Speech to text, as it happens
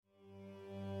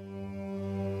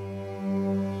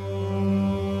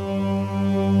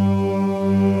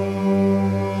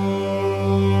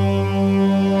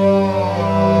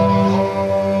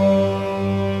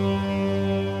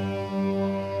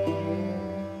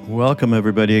Welcome,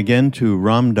 everybody, again to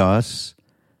Ram Dass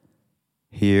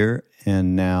Here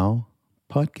and Now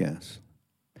podcast.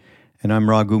 And I'm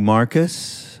Raghu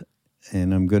Marcus,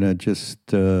 and I'm going to just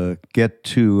get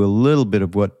to a little bit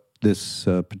of what this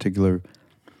particular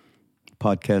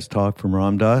podcast talk from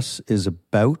Ram Dass is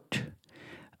about.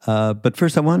 But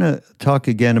first, I want to talk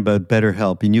again about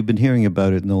BetterHelp, and you've been hearing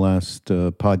about it in the last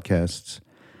podcasts.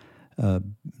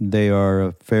 They are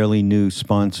a fairly new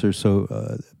sponsor,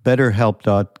 so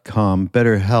BetterHelp.com.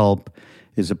 BetterHelp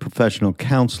is a professional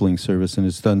counseling service, and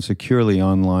it's done securely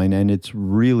online, and it's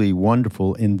really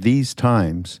wonderful in these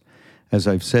times, as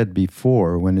I've said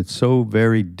before, when it's so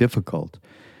very difficult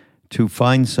to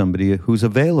find somebody who's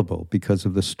available because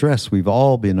of the stress we've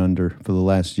all been under for the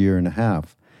last year and a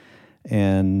half.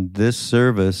 And this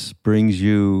service brings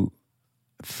you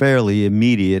fairly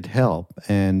immediate help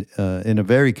and in a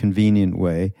very convenient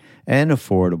way and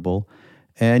affordable,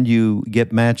 and you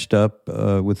get matched up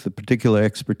with the particular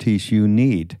expertise you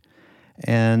need.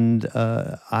 And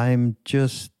I'm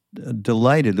just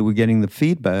delighted that we're getting the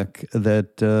feedback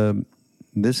that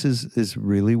this is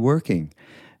really working.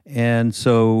 And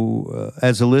so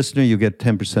as a listener, you get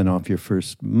 10% off your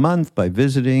first month by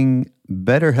visiting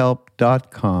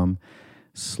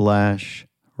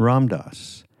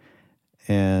betterhelp.com/Ramdas.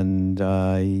 And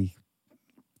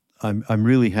I'm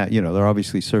really happy. They're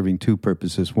obviously serving two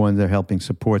purposes. One, they're helping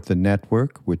support the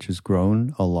network, which has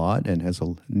grown a lot and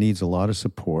needs a lot of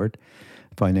support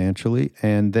financially.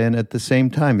 And then at the same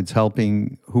time, it's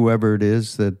helping whoever it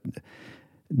is that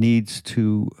needs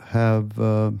to have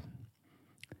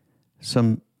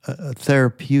some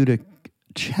therapeutic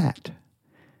chat.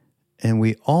 And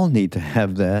we all need to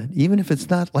have that, even if it's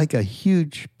not like a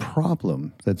huge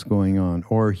problem that's going on,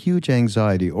 or huge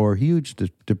anxiety, or huge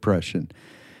depression.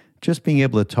 Just being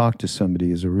able to talk to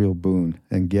somebody is a real boon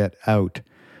and get out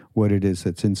what it is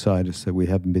that's inside us that we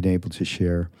haven't been able to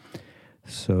share.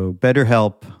 So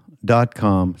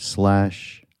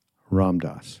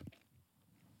betterhelp.com/Ramdas.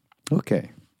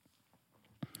 Okay.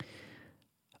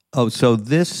 Oh, so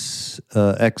this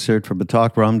excerpt from a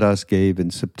talk Ram Dass gave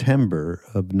in September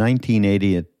of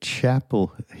 1980 at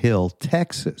Chapel Hill,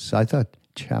 Texas. I thought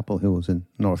Chapel Hill was in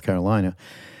North Carolina.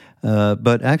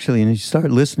 But actually, when you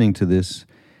start listening to this,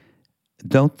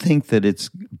 don't think that it's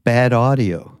bad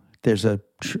audio. These are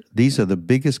the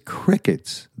biggest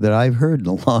crickets that I've heard in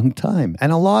a long time,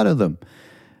 and a lot of them.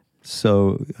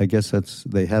 So I guess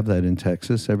they have that in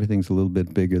Texas. Everything's a little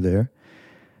bit bigger there.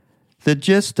 The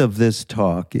gist of this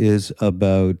talk is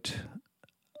about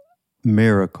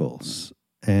miracles,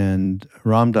 and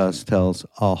Ram Dass tells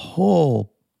a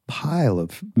whole pile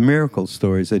of miracle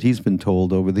stories that he's been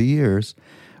told over the years,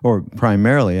 or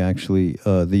primarily, actually,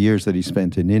 the years that he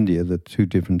spent in India, the two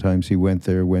different times he went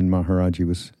there when Maharaji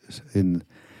was in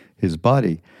his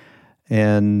body.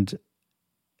 And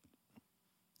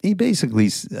he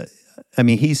basically...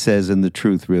 he says, and the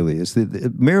truth really is,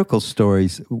 the miracle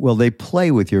stories, well, they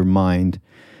play with your mind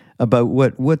about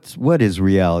what is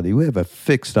reality. We have a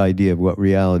fixed idea of what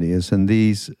reality is, and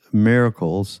these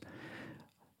miracles,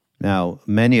 now,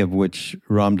 many of which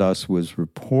Ram Dass was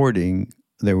reporting,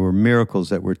 there were miracles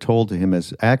that were told to him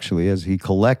as he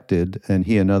collected, and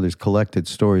he and others collected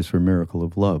stories for Miracle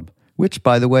of Love, which,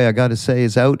 by the way, I got to say,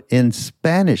 is out in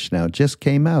Spanish now, just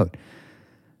came out.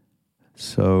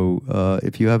 So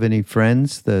if you have any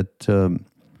friends that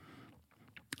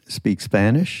speak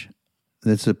Spanish,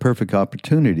 that's a perfect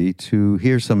opportunity to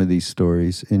hear some of these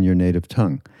stories in your native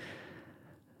tongue.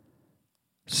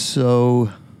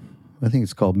 So I think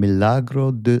it's called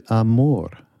Milagro de Amor,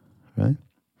 right?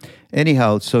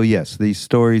 Anyhow, so yes, these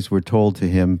stories were told to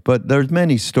him, but there's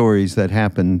many stories that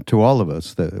happened to all of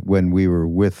us when we were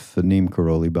with the Neem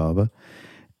Karoli Baba.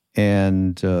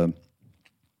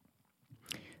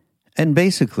 And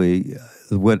basically,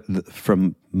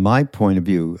 from my point of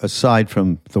view, aside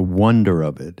from the wonder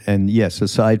of it, and yes,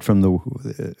 aside from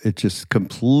it just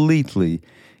completely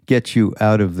gets you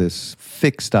out of this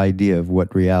fixed idea of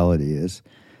what reality is,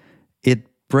 it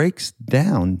breaks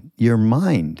down your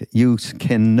mind. You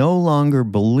can no longer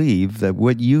believe that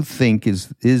what you think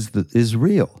is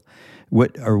real,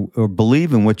 or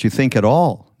believe in what you think at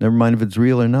all. Never mind if it's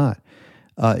real or not.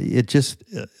 It just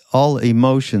all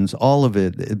emotions, all of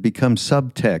it becomes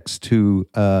subtext to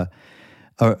a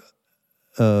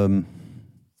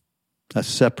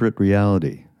separate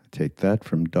reality. Take that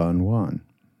from Don Juan.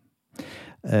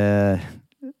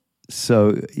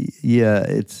 So yeah,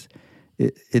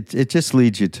 it just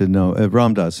leads you to know.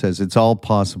 Ram Dass says it's all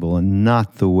possible and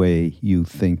not the way you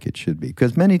think it should be.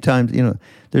 Because many times,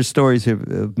 there's stories of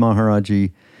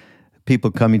Maharaji,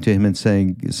 people coming to him and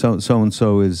saying, so and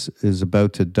so is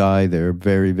about to die. They're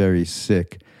very, very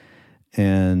sick.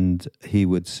 and he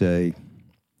would say,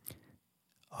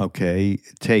 okay,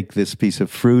 take this piece of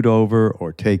fruit over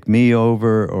or take me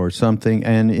over or something.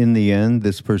 And in the end,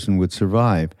 this person would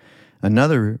survive.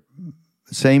 Another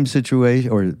same situation,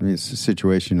 or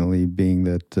situationally being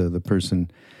that the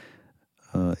person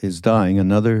is dying,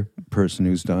 another person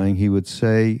who's dying, he would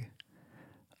say,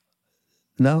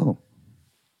 no,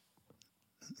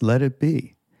 let it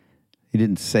be. He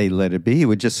didn't say let it be. He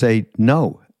would just say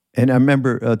no. And I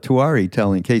remember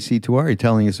KC Tuari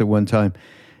telling us at one time,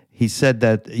 he said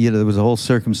that there was a whole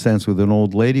circumstance with an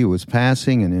old lady who was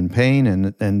passing and in pain,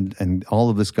 and all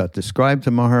of this got described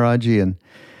to Maharaji,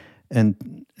 and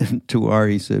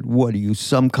Tuari said, "What are you,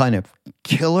 some kind of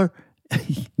killer?"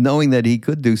 Knowing that he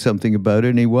could do something about it,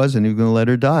 and he wasn't. He was going to let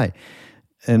her die.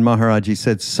 And Maharaji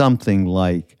said something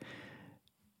like,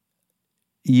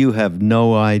 "You have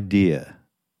no idea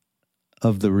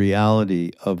of the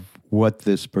reality of what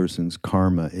this person's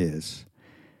karma is."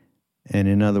 And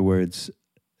in other words,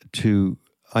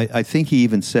 I think he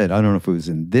even said, I don't know if it was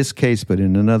in this case, but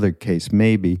in another case,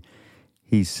 maybe,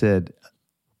 he said,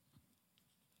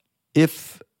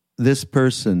 if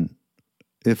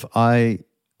I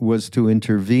was to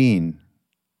intervene,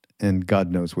 and God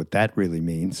knows what that really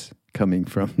means, coming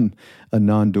from a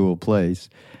non-dual place,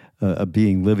 a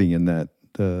being living in that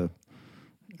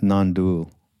non-dual,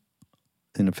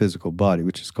 in a physical body,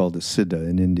 which is called a siddha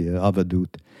in India,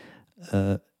 avadut.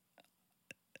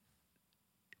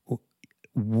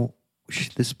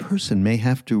 This person may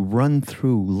have to run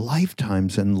through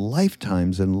lifetimes and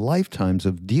lifetimes and lifetimes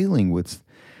of dealing with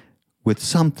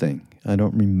something. I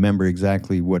don't remember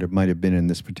exactly what it might have been in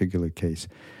this particular case.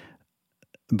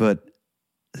 But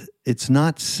it's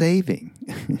not saving.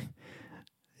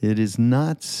 It is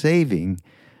not saving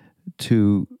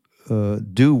to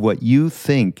do what you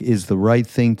think is the right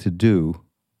thing to do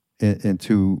and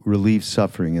to relieve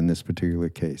suffering in this particular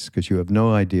case, because you have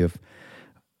no idea of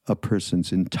a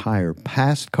person's entire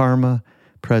past karma,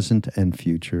 present, and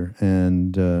future.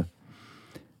 And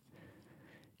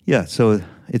so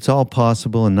it's all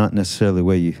possible and not necessarily the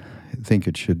way you think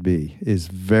it should be, is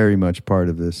very much part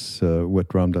of this,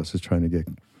 what Ram Dass is trying to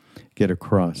get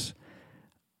across.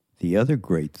 The other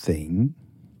great thing,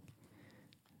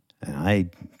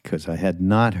 and because I had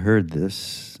not heard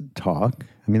this talk,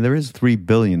 I mean, there is 3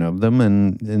 billion of them,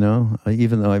 and,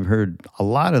 even though I've heard a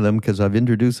lot of them because I've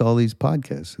introduced all these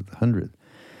podcasts,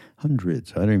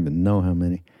 hundreds, I don't even know how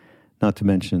many, not to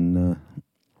mention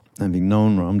having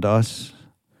known Ram Dass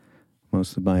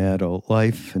most of my adult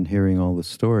life and hearing all the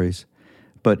stories.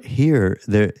 But here,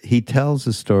 he tells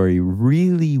the story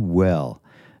really well.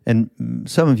 And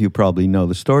some of you probably know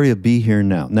the story of Be Here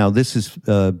Now. Now, this is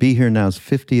Be Here Now's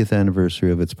 50th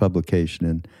anniversary of its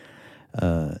publication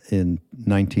in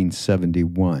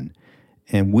 1971.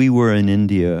 And we were in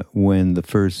India when the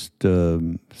first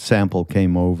sample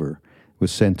came over,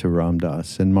 was sent to Ram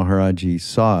Dass, and Maharaji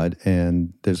saw it,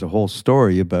 and there's a whole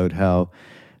story about how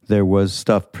there was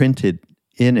stuff printed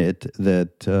in it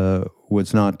that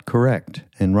was not correct.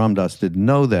 And Ram Dass didn't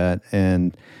know that,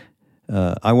 and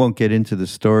I won't get into the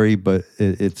story, but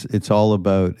it's all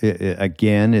about,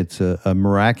 again, it's a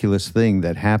miraculous thing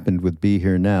that happened with Be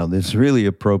Here Now. That's really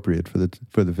appropriate for the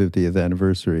 50th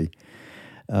anniversary.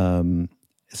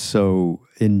 So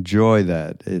enjoy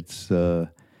that. It's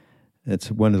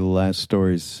one of the last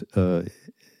stories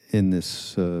in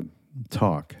this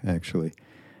talk, actually.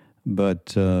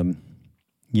 But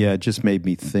it just made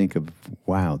me think of,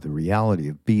 wow, the reality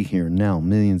of Be Here Now,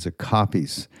 millions of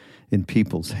copies in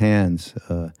people's hands.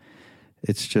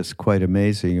 It's just quite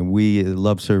amazing. And we,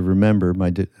 Love, Serve, Remember,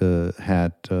 my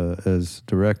hat as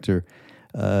director,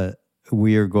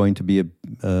 we are going to be,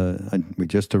 we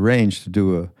just arranged to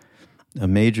do a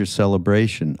major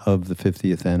celebration of the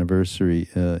 50th anniversary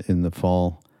in the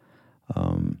fall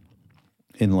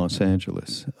in Los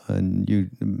Angeles. And you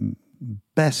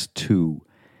best to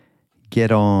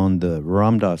get on the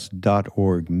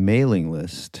ramdass.org mailing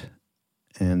list,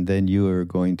 and then you are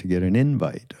going to get an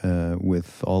invite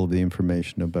with all of the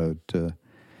information about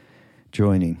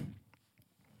joining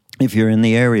if you're in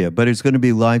the area. But it's going to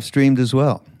be live streamed as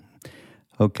well.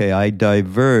 Okay, I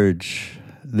diverge.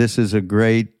 This is a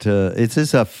great, it's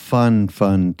just a fun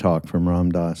talk from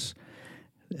Ram Dass.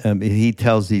 He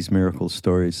tells these miracle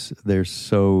stories. They're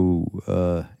so,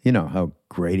 how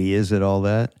great he is at all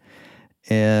that.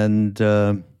 And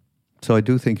so I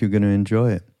do think you're going to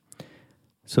enjoy it.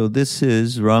 So this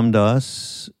is Ram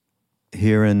Dass,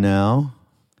 Here and Now,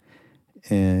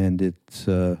 and it's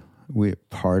we're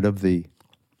part of the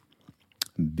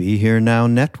Be Here Now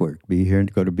network.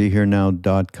 Go to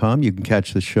BeHereNow.com. You can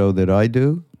catch the show that I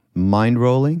do, Mind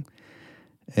Rolling,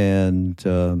 and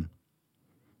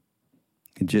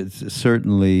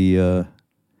certainly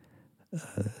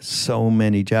so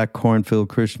many. Jack Kornfield,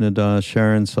 Krishna Das,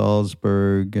 Sharon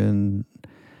Salzberg, and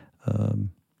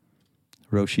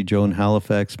Roshi Joan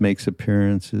Halifax makes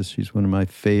appearances. She's one of my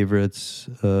favorites.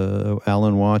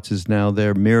 Alan Watts is now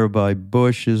there. Mirabai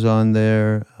Bush is on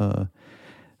there.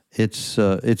 It's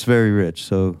very rich,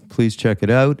 so please check it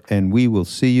out, and we will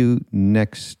see you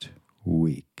next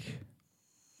week.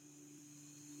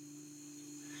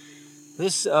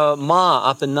 This Ma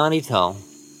up in Nainital,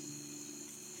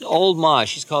 old Ma,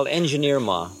 she's called Engineer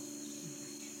Ma,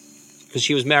 because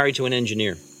she was married to an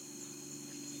engineer.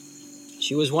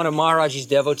 She was one of Maharaji's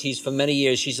devotees for many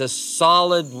years. She's a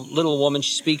solid little woman.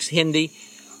 She speaks Hindi.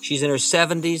 She's in her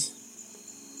 70s.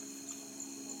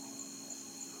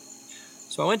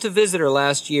 So I went to visit her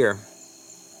last year,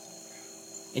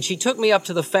 and she took me up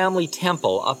to the family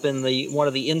temple up in one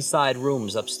of the inside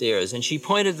rooms upstairs, and she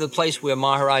pointed to the place where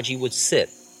Maharaji would sit.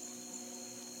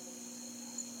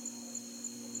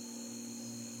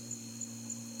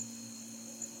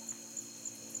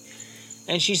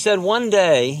 And she said one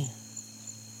day,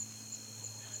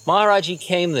 Maharaji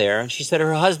came there, and she said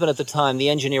her husband at the time, the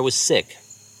engineer, was sick.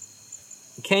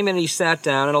 He came in and he sat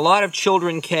down, and a lot of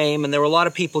children came, and there were a lot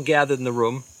of people gathered in the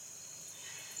room.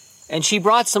 And she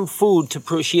brought some food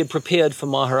she had prepared for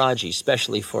Maharaji,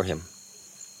 specially for him.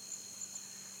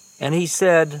 And he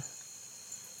said,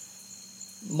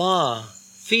 Ma,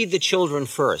 feed the children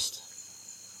first.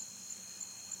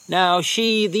 Now,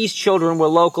 these children were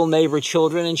local neighbor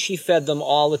children, and she fed them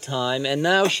all the time. And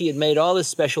now she had made all this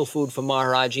special food for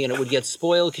Maharaji, and it would get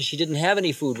spoiled because she didn't have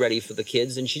any food ready for the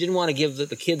kids, and she didn't want to give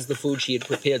the kids the food she had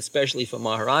prepared specially for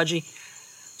Maharaji.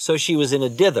 So she was in a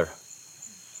dither.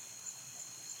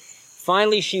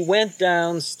 Finally, she went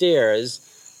downstairs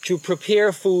to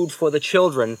prepare food for the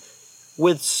children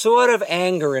with sort of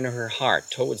anger in her heart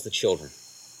towards the children.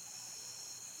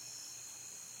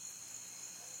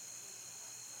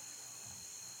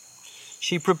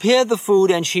 She prepared the food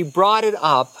and she brought it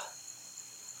up,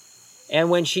 and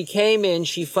when she came in,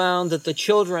 she found that the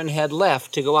children had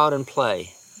left to go out and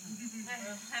play.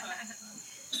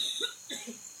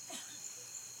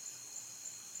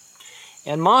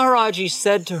 And Maharaji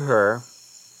said to her,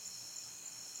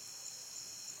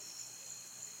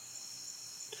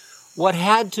 what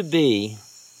had to be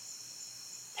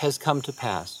has come to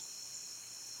pass.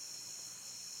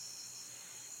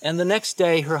 And the next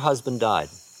day, her husband died.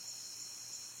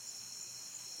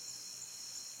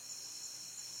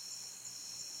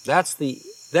 That's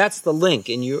the link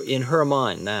in her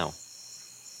mind now,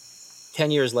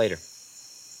 10 years later.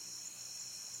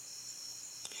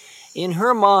 In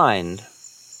her mind,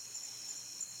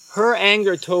 her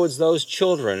anger towards those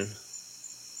children,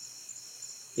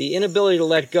 the inability to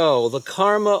let go, the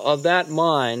karma of that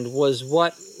mind was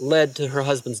what led to her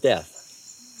husband's death.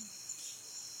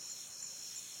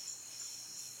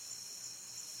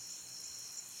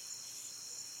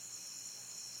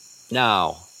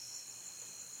 Now,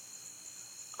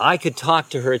 I could talk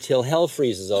to her till hell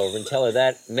freezes over and tell her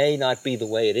that may not be the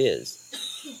way it is.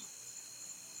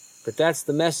 But that's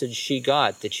the message she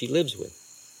got that she lives with.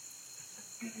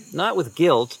 Not with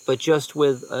guilt, but just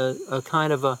with a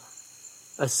kind of a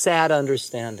sad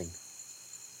understanding.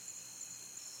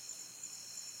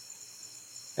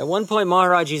 At one point,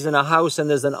 Maharaji's in a house and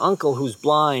there's an uncle who's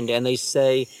blind, and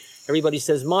everybody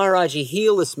says, Maharaji,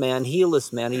 heal this man, heal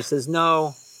this man. He says,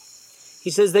 no. He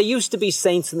says, there used to be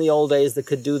saints in the old days that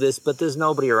could do this, but there's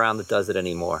nobody around that does it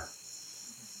anymore.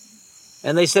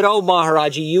 And they said, oh,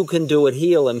 Maharaji, you can do it.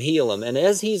 Heal him, heal him. And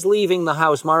as he's leaving the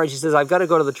house, Maharaji says, I've got to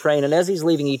go to the train. And as he's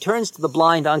leaving, he turns to the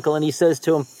blind uncle and he says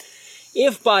to him,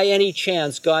 if by any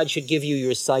chance God should give you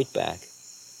your sight back,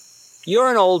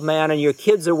 you're an old man and your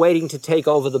kids are waiting to take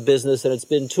over the business and it's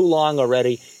been too long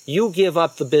already. You give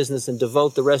up the business and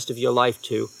devote the rest of your life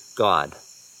to God,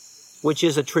 which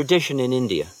is a tradition in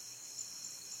India.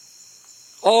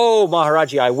 Oh,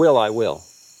 Maharaji, I will.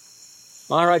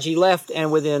 Maharaji left,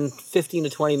 and within 15 to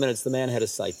 20 minutes, the man had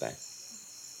his sight back.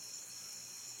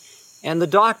 And the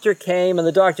doctor came, and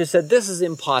the doctor said, this is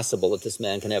impossible that this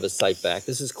man can have his sight back.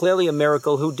 This is clearly a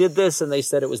miracle. Who did this? And they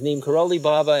said it was Neem Karoli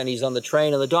Baba, and he's on the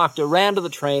train. And the doctor ran to the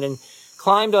train and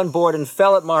climbed on board and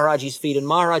fell at Maharaji's feet. And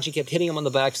Maharaji kept hitting him on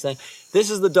the back, saying, this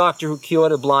is the doctor who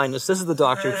cured the blindness. This is the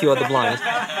doctor who cured the blindness.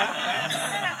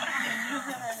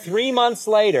 3 months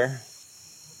later,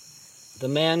 the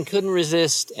man couldn't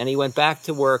resist, and he went back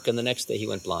to work, and the next day he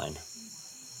went blind.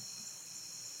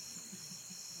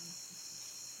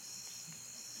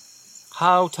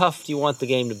 How tough do you want the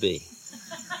game to be?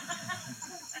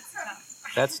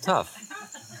 That's tough.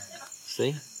 See?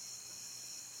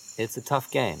 It's a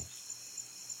tough game.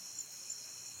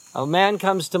 A man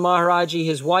comes to Maharaji,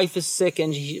 his wife is sick,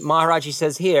 and Maharaji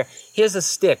says, here's a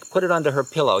stick, put it under her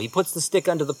pillow. He puts the stick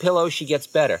under the pillow, she gets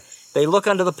better. They look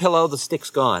under the pillow, the stick's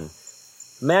gone.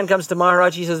 The man comes to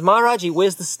Maharaji, he says, Maharaji,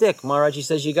 where's the stick? Maharaji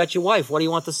says, you got your wife, what do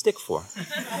you want the stick for?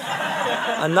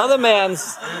 Another man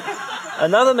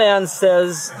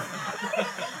says,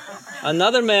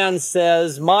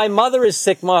 my mother is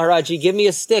sick, Maharaji, give me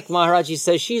a stick. Maharaji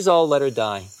says, she's old, let her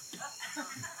die.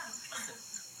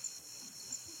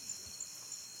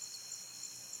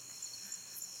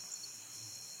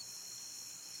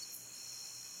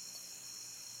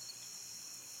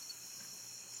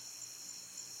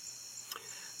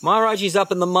 Maharaji's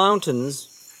up in the mountains,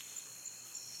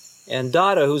 and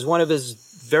Dada, who's one of his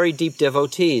very deep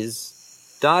devotees,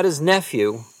 Dada's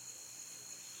nephew,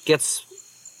 gets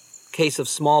a case of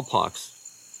smallpox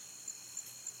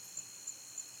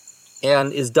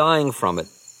and is dying from it.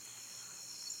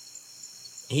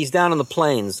 He's down in the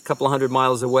plains, a couple of 100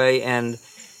 miles away, and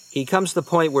he comes to the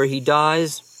point where he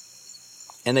dies,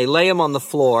 and they lay him on the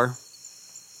floor.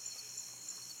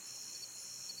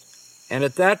 And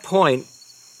at that point,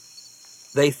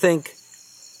 they think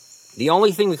the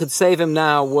only thing that could save him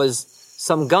now was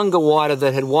some Ganga water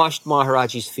that had washed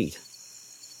Maharaji's feet.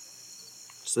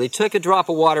 So they took a drop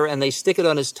of water and they stick it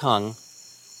on his tongue,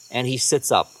 and he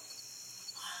sits up.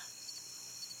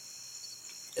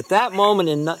 At that moment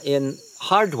in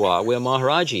Hardwar, where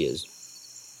Maharaji is,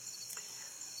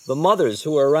 the mothers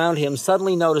who are around him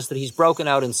suddenly notice that he's broken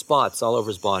out in spots all over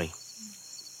his body.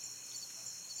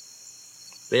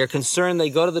 They are concerned, they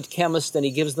go to the chemist and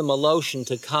he gives them a lotion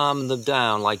to calm them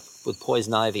down, like with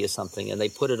poison ivy or something, and they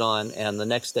put it on, and the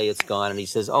next day it's gone, and he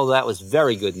says, oh, that was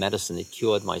very good medicine, it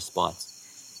cured my spots.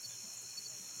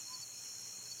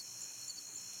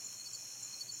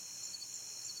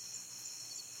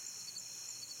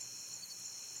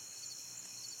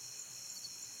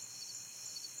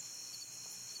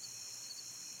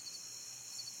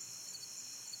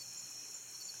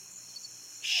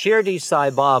 Shirdi Sai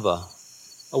Baba,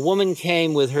 a woman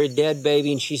came with her dead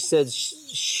baby and she said,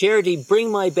 Shirdi, bring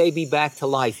my baby back to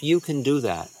life. You can do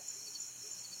that.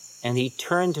 And he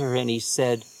turned to her and he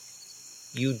said,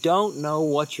 you don't know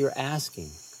what you're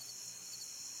asking.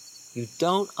 You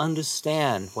don't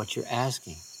understand what you're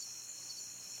asking.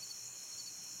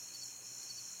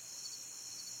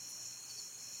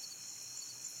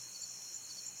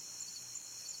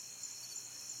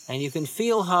 And you can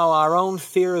feel how our own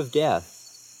fear of death,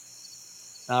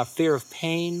 our fear of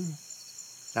pain,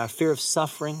 our fear of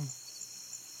suffering,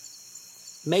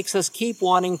 makes us keep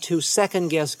wanting to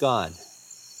second-guess God.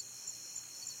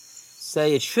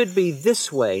 Say, it should be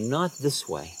this way, not this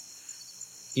way.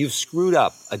 You've screwed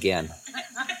up again.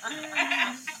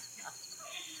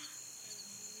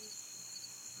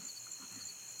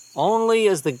 Only,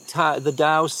 as the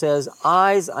Tao says,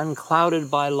 eyes unclouded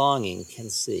by longing can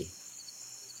see.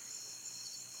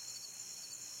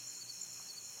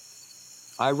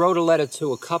 I wrote a letter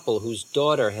to a couple whose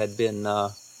daughter had been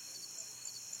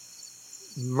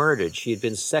murdered. She had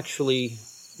been sexually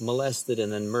molested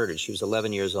and then murdered. She was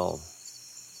 11 years old.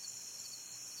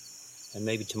 And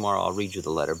maybe tomorrow I'll read you the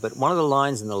letter. But one of the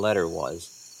lines in the letter was,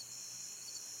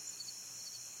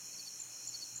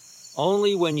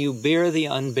 only when you bear the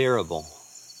unbearable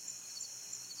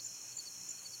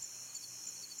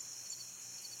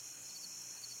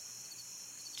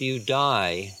do you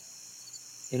die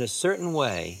in a certain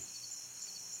way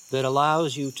that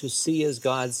allows you to see as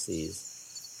God sees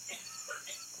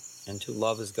and to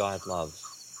love as God loves.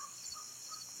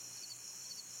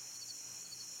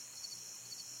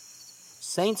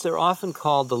 Saints are often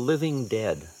called the living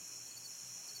dead.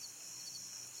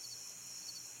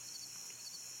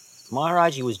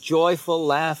 Maharaji was joyful,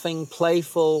 laughing,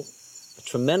 playful, a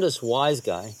tremendous wise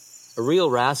guy, a real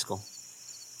rascal,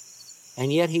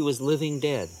 and yet he was living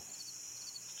dead.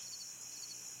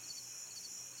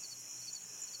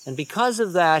 And because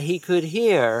of that, he could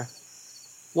hear,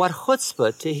 what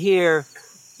chutzpah to hear,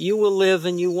 you will live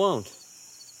and you won't.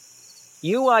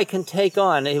 You I can take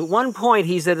on. At one point,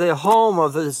 he's at the home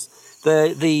of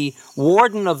the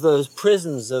warden of those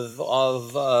prisons of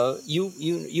Uttar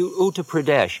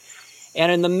Pradesh.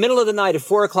 And in the middle of the night at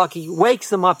 4 o'clock, he wakes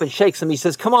them up and shakes them. He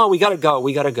says, come on, we got to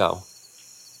go.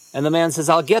 And the man says,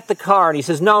 I'll get the car. And he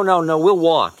says, no, we'll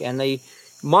walk. And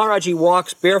Maharaji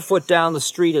walks barefoot down the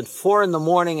street at 4 in the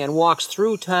morning and walks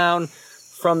through town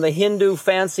from the Hindu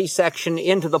fancy section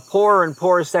into the poorer and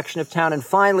poorer section of town and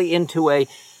finally into a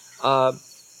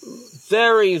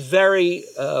very, very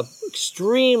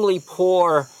extremely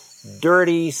poor,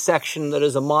 dirty section that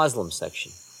is a Muslim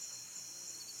section.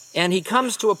 And he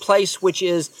comes to a place which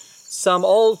is some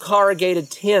old corrugated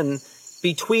tin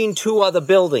between two other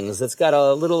buildings that's got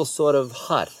a little sort of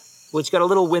hut, which got a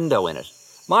little window in it.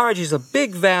 Maharaji is a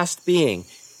big, vast being.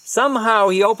 Somehow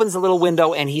he opens a little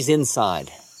window and he's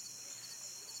inside.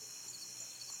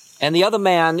 And the other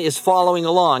man is following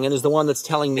along and is the one that's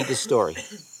telling me the story.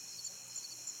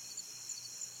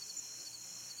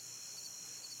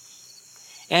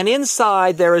 And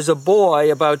inside there is a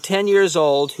boy about 10 years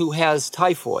old who has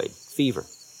typhoid fever.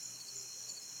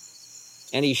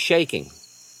 And he's shaking.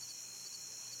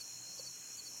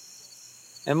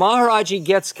 And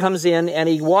Maharaji comes in and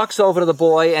he walks over to the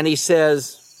boy and he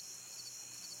says,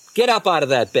 "Get up out of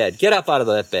that bed. Get up out of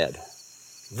that bed."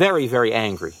 Very, very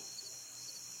angry.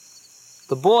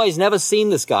 The boy's never seen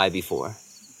this guy before.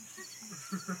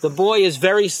 The boy is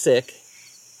very sick.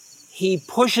 He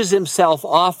pushes himself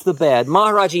off the bed.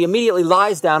 Maharaji immediately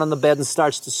lies down on the bed and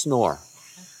starts to snore.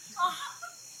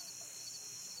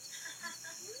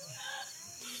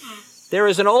 There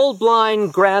is an old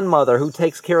blind grandmother who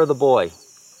takes care of the boy.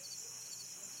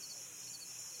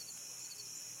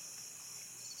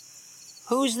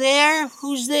 "Who's there?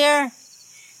 Who's there?"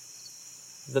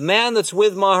 The man that's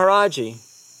with Maharaji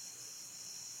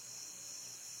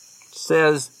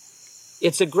says,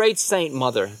 "It's a great saint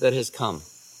mother that has come."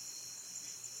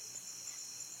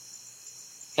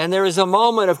 And there is a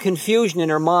moment of confusion in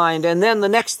her mind, and then the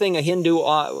next thing a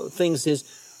Hindu thinks is,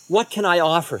 what can I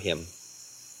offer him?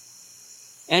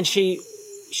 And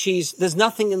there's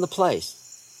nothing in the place.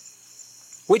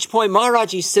 At which point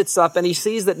Maharaji sits up and he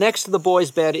sees that next to the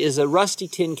boy's bed is a rusty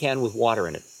tin can with water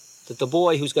in it that the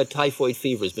boy who's got typhoid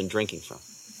fever has been drinking from.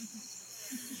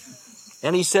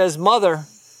 And he says, "Mother,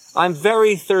 I'm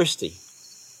very thirsty."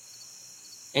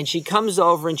 And she comes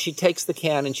over and she takes the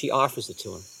can and she offers it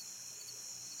to him.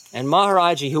 And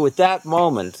Maharaji, who at that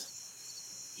moment,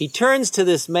 he turns to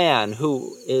this man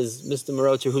who is Mr.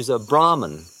 Mehrotra, who's a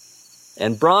Brahmin.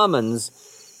 And Brahmins,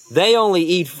 they only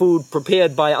eat food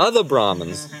prepared by other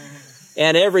Brahmins.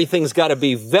 And everything's got to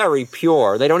be very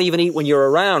pure. They don't even eat when you're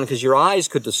around because your eyes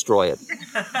could destroy it.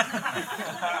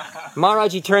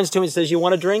 Maharaji turns to him and says, "You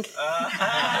want a drink?"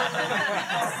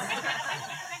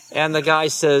 And the guy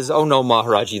says, "Oh no,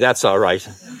 Maharaji, that's all right."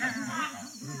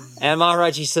 And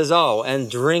Maharaji says, "Oh," and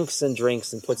drinks and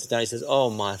drinks and puts it down. He says,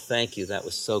 "Oh, Ma, thank you. That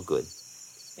was so good."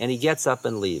 And he gets up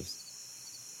and leaves.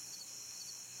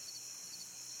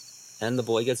 And the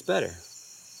boy gets better.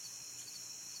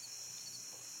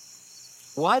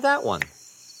 Why that one?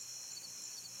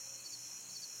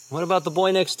 What about the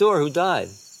boy next door who died?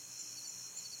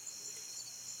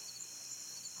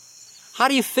 How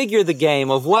do you figure the game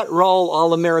of what role all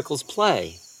the miracles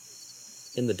play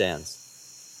in the dance?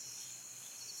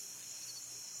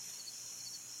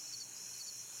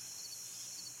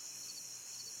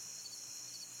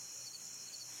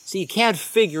 So you can't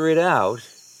figure it out.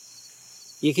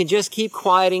 You can just keep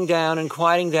quieting down and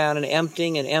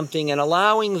emptying and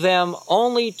allowing them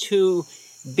only to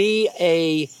be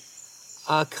a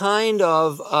kind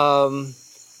of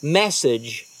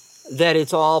message that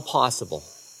it's all possible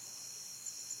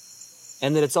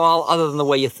and that it's all other than the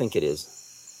way you think it is.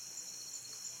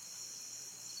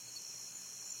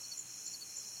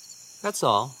 That's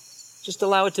all. Just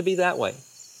allow it to be that way.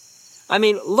 I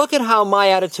mean, look at how my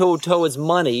attitude towards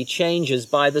money changes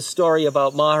by the story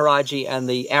about Maharaji and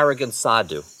the arrogant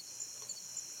sadhu.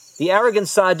 The arrogant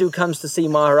sadhu comes to see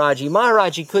Maharaji.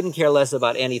 Maharaji couldn't care less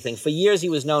about anything. For years he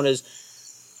was known as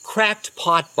Cracked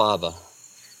Pot Baba.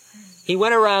 He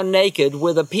went around naked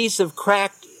with a piece of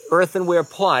cracked earthenware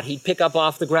pot he'd pick up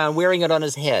off the ground, wearing it on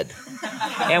his head.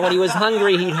 And when he was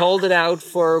hungry, he'd hold it out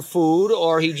for food,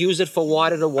 or he'd use it for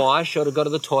water to wash or to go to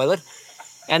the toilet.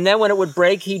 And then when it would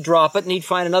break, he'd drop it and he'd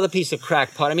find another piece of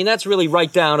cracked pot. I mean, that's really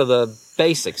right down to the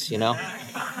basics, you know.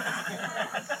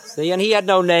 See, and he had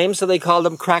no name, so they called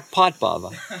him Cracked Pot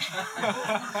Baba,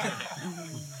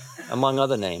 among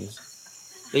other names.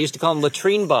 They used to call him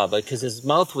Latrine Baba because his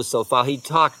mouth was so foul. He'd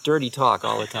talk dirty talk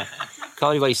all the time. Call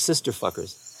everybody sister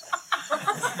fuckers.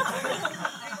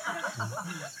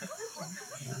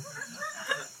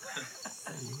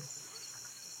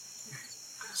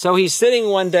 So he's sitting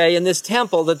one day in this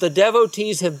temple that the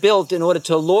devotees have built in order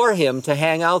to lure him to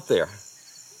hang out there.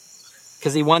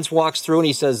 Because he once walks through and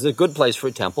he says, "It's a good place for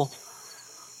a temple."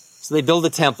 So they build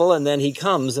a temple and then he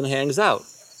comes and hangs out.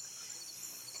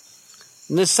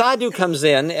 And this sadhu comes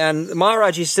in and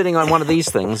Maharaji's sitting on one of these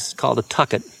things called a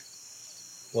tucket.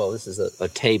 Well, this is a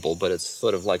table, but it's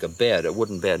sort of like a bed, a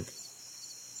wooden bed.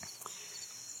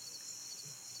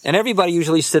 And everybody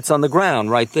usually sits on the ground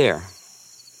right there,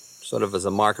 sort of as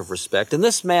a mark of respect. And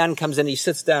this man comes in, he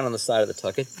sits down on the side of the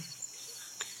tucket,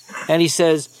 and he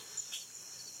says,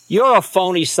 "You're a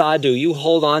phony sadhu. You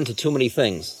hold on to too many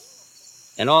things."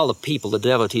 And all the people, the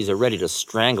devotees, are ready to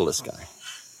strangle this guy.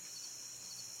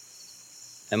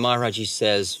 And Maharaji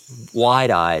says,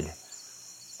 wide-eyed,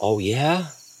 oh, yeah?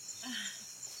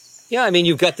 Yeah, I mean,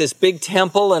 you've got this big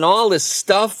temple and all this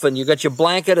stuff, and you got your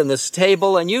blanket and this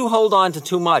table, and you hold on to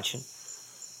too much.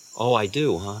 Oh, I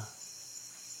do, huh?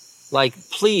 Like,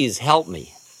 please help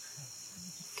me.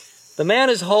 The man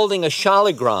is holding a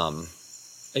shaligram.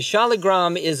 A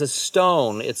shaligram is a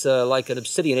stone. It's like an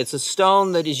obsidian. It's a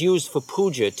stone that is used for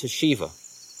puja to Shiva.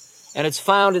 And it's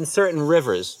found in certain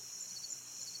rivers.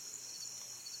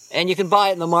 And you can buy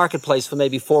it in the marketplace for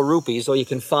maybe 4 rupees, or you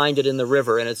can find it in the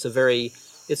river, and it's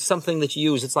something that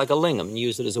you use. It's like a lingam. You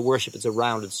use it as a worship. It's a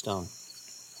rounded stone.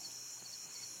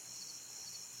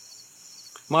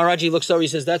 Maharaji looks over, he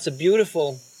says, that's a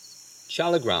beautiful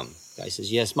shaligram. The guy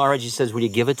says, yes. Maharaji says, will you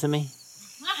give it to me?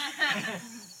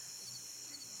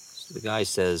 So the guy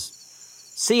says,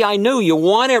 see, I knew you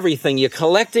want everything. You're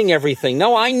collecting everything.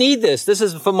 No, I need this. This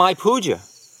is for my puja.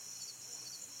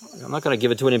 I'm not going to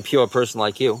give it to an impure person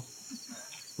like you.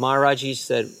 Maharaji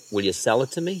said, will you sell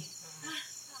it to me?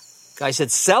 The guy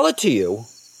said, sell it to you?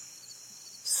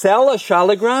 Sell a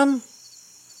shaligram?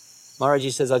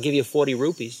 Maharaji says, I'll give you 40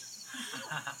 rupees.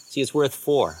 See, it's worth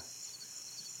 4.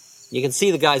 You can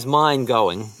see the guy's mind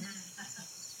going.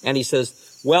 And he says,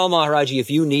 well, Maharaji, if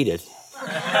you need it.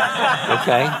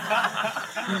 Okay?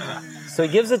 So he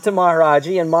gives it to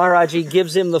Maharaji, and Maharaji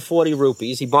gives him the 40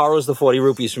 rupees. He borrows the 40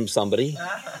 rupees from somebody.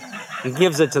 He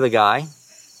gives it to the guy.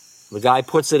 The guy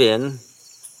puts it in.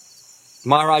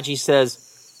 Maharaji says,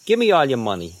 give me all your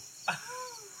money.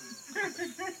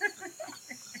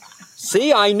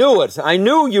 See, I knew it. I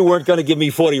knew you weren't going to give me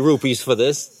 40 rupees for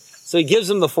this. So he gives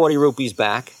him the 40 rupees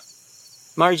back.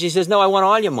 Maharaji says, no, I want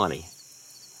all your money.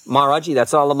 Maharaji,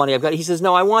 that's all the money I've got. He says,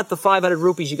 no, I want the 500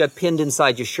 rupees you got pinned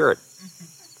inside your shirt.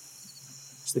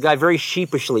 So the guy very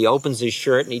sheepishly opens his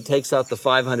shirt and he takes out the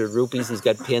 500 rupees he's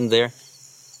got pinned there.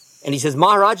 And he says,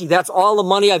 Maharaji, that's all the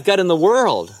money I've got in the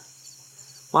world.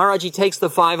 Maharaji takes the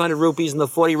 500 rupees and the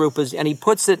 40 rupees and he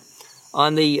puts it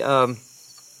on the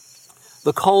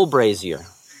coal brazier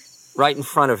right in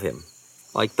front of him,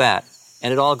 like that.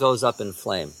 And it all goes up in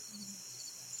flame.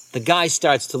 The guy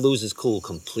starts to lose his cool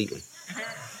completely.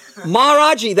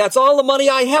 Maharaji, that's all the money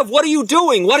I have. What are you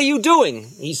doing? What are you doing?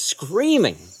 He's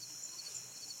screaming.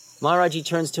 Maharaji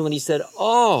turns to him and he said,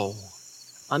 oh,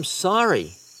 I'm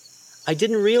sorry. I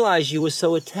didn't realize you were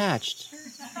so attached.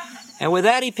 And with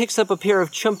that, he picks up a pair of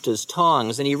chumtas,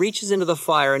 tongs, and he reaches into the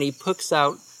fire and he picks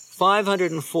out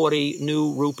 540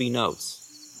 new rupee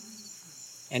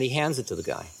notes. And he hands it to the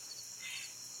guy.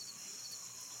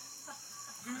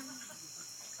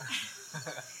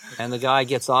 And the guy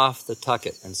gets off the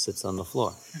tucket and sits on the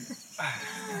floor.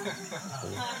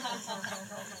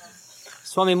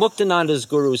 Swami Muktananda's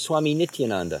guru, Swami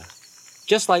Nityananda,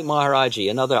 just like Maharaji,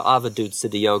 another Avadut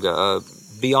Siddhayoga,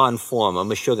 a beyond form, a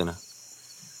Mashugana.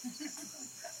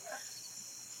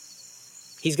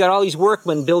 He's got all these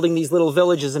workmen building these little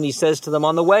villages, and he says to them,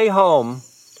 on the way home,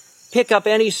 pick up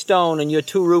any stone and your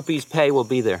 2 rupees pay will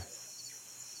be there.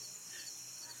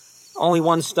 Only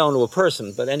 1 stone to a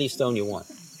person, but any stone you want.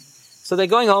 So they're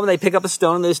going home and they pick up a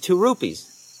stone and there's 2 rupees.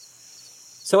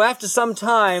 So after some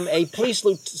time, a police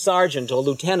sergeant or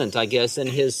lieutenant, I guess, and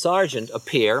his sergeant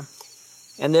appear,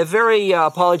 and they're very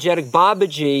apologetic.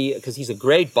 Babaji, because he's a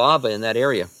great Baba in that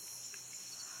area.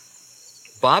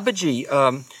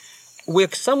 Babaji,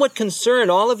 we're somewhat concerned.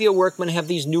 All of your workmen have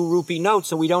these new rupee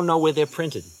notes and we don't know where they're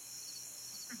printed.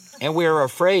 And we're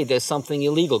afraid there's something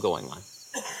illegal going on.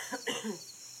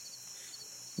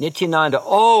 Nityananda,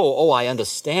 oh, I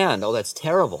understand. Oh, that's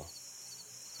terrible.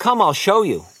 Come, I'll show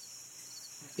you.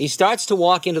 He starts to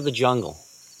walk into the jungle.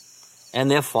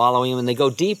 And they're following him, and they go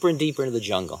deeper and deeper into the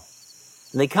jungle.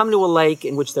 And they come to a lake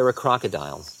in which there are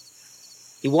crocodiles.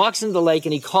 He walks into the lake,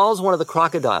 and he calls one of the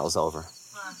crocodiles over.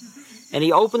 And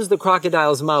he opens the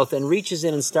crocodile's mouth and reaches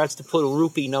in and starts to put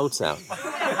rupee notes out.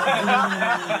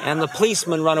 And the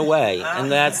policemen run away,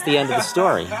 and that's the end of the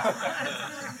story.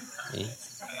 See?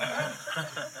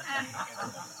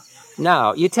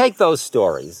 Now, you take those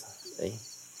stories. See?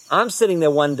 I'm sitting there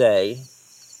one day,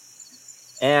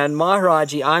 and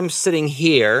Maharaji, I'm sitting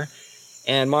here,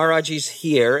 and Maharaji's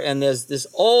here, and there's this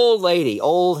old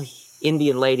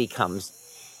Indian lady comes,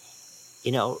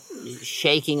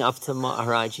 shaking up to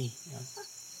Maharaji.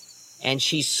 And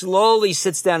she slowly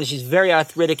sits down, and she's very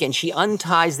arthritic, and she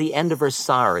unties the end of her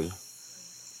sari.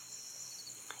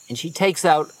 And she takes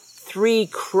out 3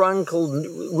 crunkled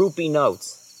rupee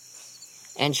notes.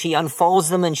 And she unfolds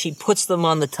them and she puts them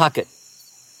on the tucket.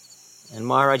 And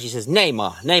Maharaji says, Nay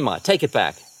ma, take it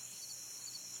back.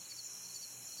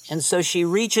 And so she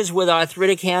reaches with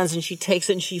arthritic hands and she takes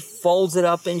it and she folds it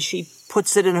up and she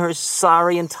puts it in her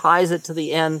sari and ties it to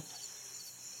the end.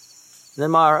 And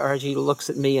then Maharaji looks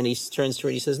at me and he turns to her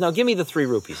and he says, "No, give me the 3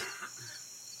 rupees."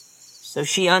 So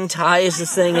she unties the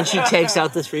thing and she takes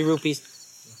out the 3 rupees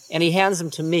and he hands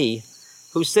them to me,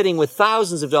 who's sitting with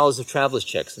thousands of dollars of traveler's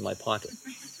checks in my pocket.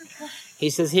 He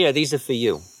says, "Here, these are for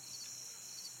you."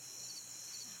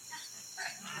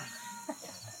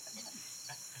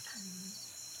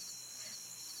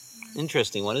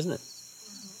 Interesting one, isn't it?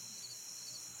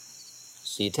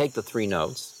 So you take the 3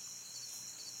 notes,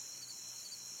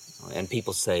 and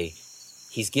people say,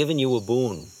 "He's given you a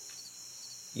boon.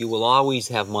 You will always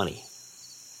have money."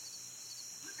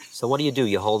 So what do?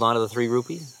 You hold on to the 3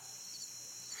 rupees?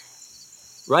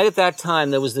 Right at that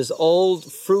time, there was this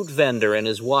old fruit vendor and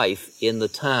his wife in the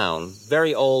town,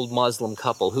 very old Muslim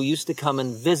couple, who used to come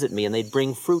and visit me, and they'd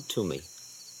bring fruit to me.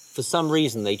 For some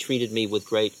reason, they treated me with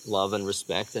great love and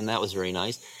respect, and that was very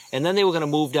nice. And then they were going to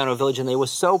move down to a village, and they were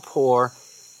so poor,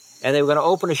 and they were going to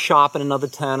open a shop in another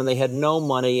town, and they had no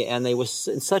money, and they were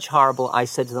in such horrible. I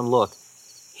said to them, "Look,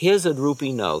 here's a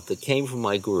rupee note that came from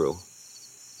my guru.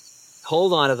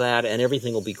 Hold on to that, and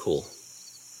everything will be cool."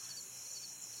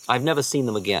 I've never seen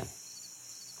them again.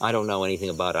 I don't know anything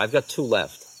about it. I've got 2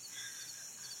 left.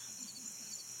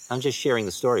 I'm just sharing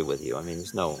the story with you. I mean,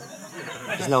 there's no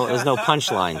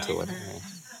punchline to it.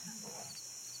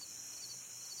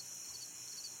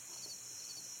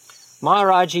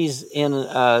 Maharaji's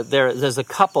there's a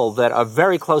couple that are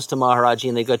very close to Maharaji,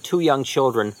 and they've got 2 young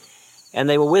children, and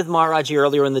they were with Maharaji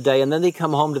earlier in the day, and then they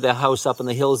come home to their house up in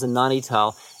the hills in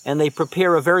Nainital, and they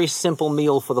prepare a very simple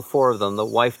meal for the 4 of them, the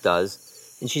wife does,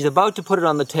 and she's about to put it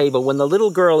on the table when the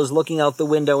little girl is looking out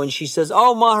the window, and she says,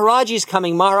 "Oh, Maharaji's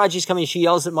coming, Maharaji's coming." She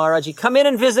yells at Maharaji, "Come in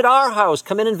and visit our house,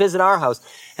 come in and visit our house."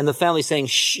 And the family's saying,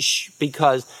 "Shh, shh,"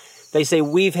 because they say,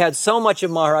 "We've had so much of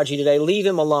Maharaji today, leave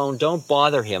him alone, don't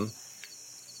bother him."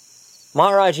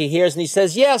 Maharaji hears and he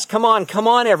says, "Yes, come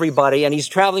on, everybody." And he's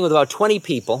traveling with about 20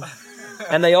 people.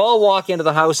 And they all walk into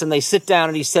the house and they sit down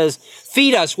and he says,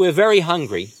 "Feed us, we're very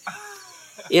hungry."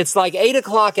 It's like 8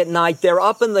 o'clock at night. They're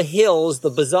up in the hills. The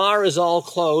bazaar is all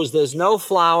closed. There's no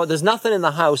flour. There's nothing in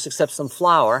the house except some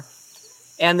flour.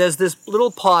 And there's this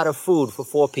little pot of food for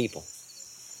 4 people.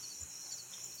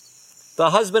 The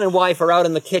husband and wife are out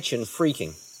in the kitchen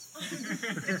freaking.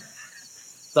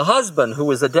 The husband, who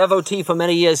was a devotee for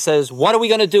many years, says, "What are we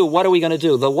going to do? What are we going to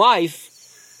do?" The wife,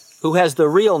 who has the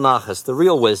real nachas, the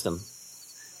real wisdom,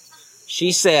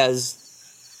 she says,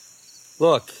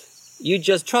 "Look, you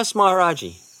just trust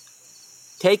Maharaji.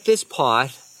 Take this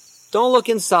pot. Don't look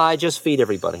inside. Just feed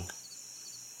everybody."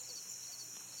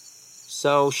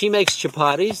 So she makes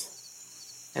chapatis,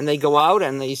 and they go out,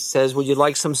 and he says, "Would you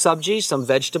like some sabji, some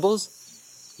vegetables?"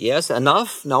 "Yes,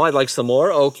 enough?" "No, I'd like some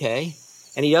more." "Okay."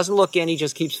 And he doesn't look in. He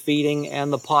just keeps feeding,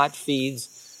 and the pot feeds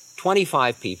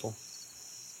 25 people.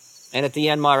 And at the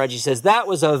end, Maharaji says, "That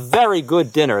was a very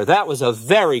good dinner. That was a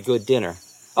very good dinner.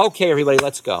 Okay, everybody,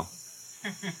 let's go."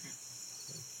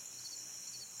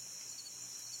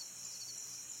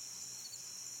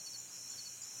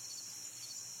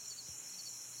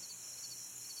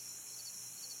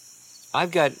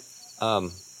 I've got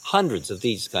hundreds of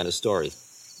these kind of stories.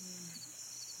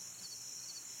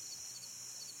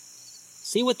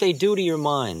 See what they do to your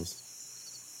minds.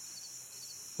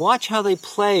 Watch how they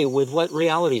play with what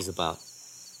reality is about.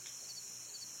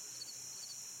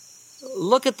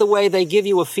 Look at the way they give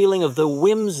you a feeling of the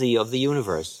whimsy of the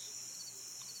universe.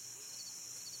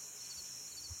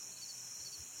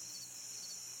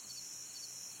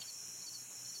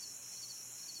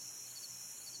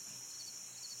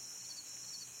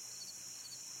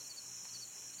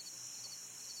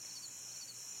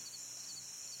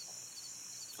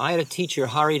 I had a teacher,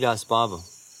 Haridas Baba.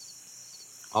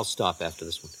 I'll stop after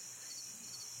this one.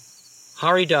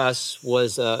 Haridas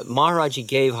was, Maharaji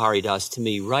gave Haridas to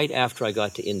me right after I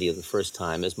got to India the first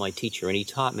time as my teacher, and he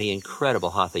taught me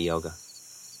incredible Hatha Yoga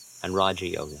and Raja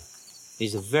Yoga.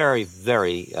 He's a very,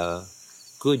 very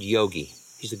good yogi.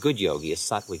 He's a good yogi, a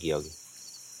sattvic yogi.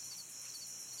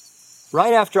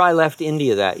 Right after I left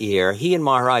India that year, he and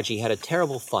Maharaji had a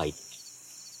terrible fight,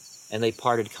 and they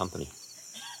parted company.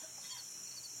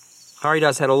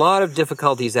 Haridas had a lot of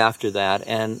difficulties after that,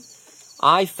 and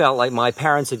I felt like my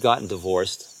parents had gotten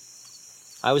divorced.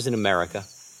 I was in America,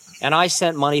 and I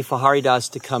sent money for Haridas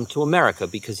to come to America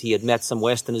because he had met some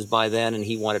Westerners by then, and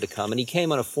he wanted to come, and he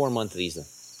came on a 4-month visa.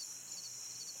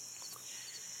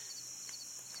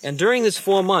 And during this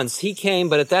 4 months, he came,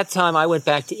 but at that time I went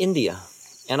back to India,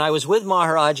 and I was with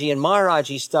Maharaji, and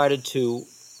Maharaji started to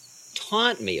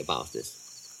taunt me about this.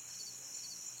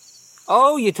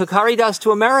 "Oh, you took Haridas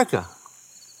to America."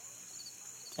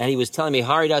 And he was telling me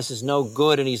Haridas is no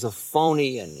good and he's a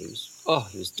phony, and he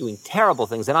was doing terrible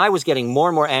things. And I was getting more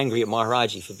and more angry at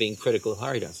Maharaji for being critical of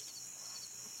Haridas.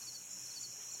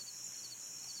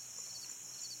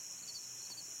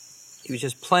 He was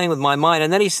just playing with my mind.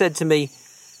 And then he said to me,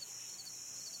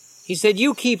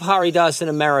 "You keep Haridas in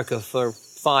America for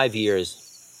 5 years."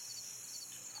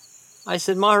 I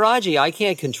said, "Maharaji, I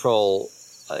can't control,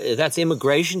 that's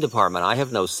immigration department. I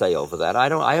have no say over that.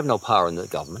 I have no power in the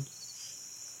government."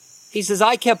 He says,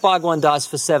 "I kept Bhagwan Das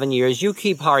for 7 years. You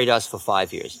keep Haridas for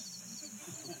 5 years."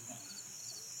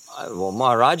 Well,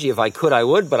 Maharaji, if I could, I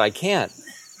would, but I can't.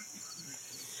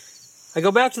 I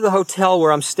go back to the hotel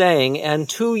where I'm staying, and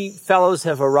 2 fellows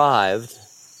have arrived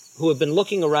who have been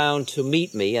looking around to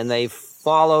meet me, and they've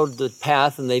followed the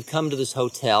path, and they've come to this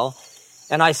hotel.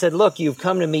 And I said, "Look, you've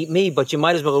come to meet me, but you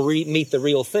might as well meet the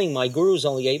real thing. My guru's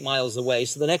only 8 miles away."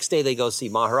 So the next day they go see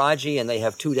Maharaji, and they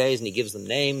have 2 days, and he gives them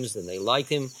names, and they like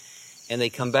him. And they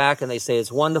come back, and they say,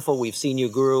 "It's wonderful. We've seen you,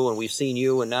 Guru, and we've seen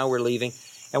you, and now we're leaving."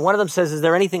 And one of them says, "Is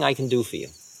there anything I can do for you?"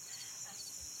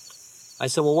 I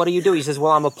said, "Well, what do you do?" He says,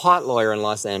 "Well, I'm a pot lawyer in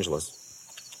Los Angeles."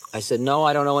 I said, "No,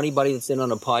 I don't know anybody that's in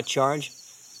on a pot charge,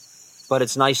 but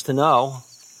it's nice to know."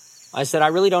 I said, "I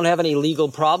really don't have any legal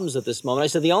problems at this moment." I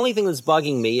said, "The only thing that's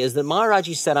bugging me is that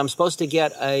Maharaji said I'm supposed to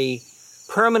get a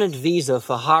permanent visa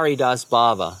for Haridas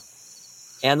Baba,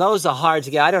 and those are hard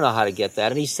to get. I don't know how to get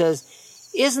that." And he says,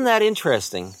 "Isn't that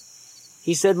interesting?"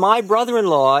 He said, "My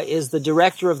brother-in-law is the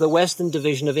director of the Western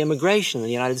Division of Immigration in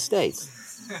the United States."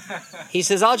 He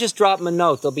says, "I'll just drop him a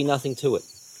note. There'll be nothing to it."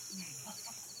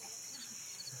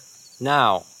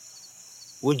 Now,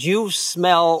 would you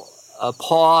smell a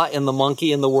paw in the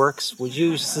monkey in the works? Would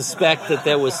you suspect that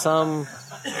there was some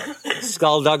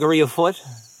skullduggery afoot?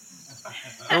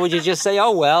 Or would you just say,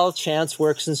 "Oh, well, chance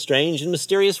works in strange and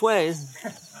mysterious ways"?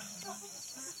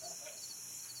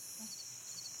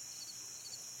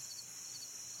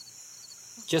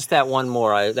 Just that one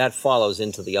more, that follows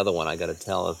into the other one I got to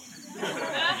tell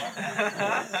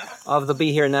of the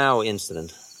Be Here Now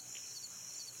incident.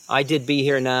 I did Be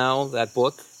Here Now, that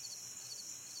book.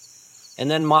 And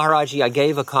then Maharaji, I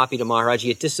gave a copy to Maharaji.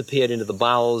 It disappeared into the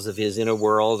bowels of his inner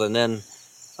world. And then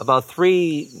about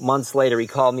 3 months later, he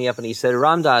called me up and he said,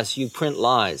 "Ram Das, you print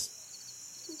lies."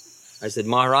 I said,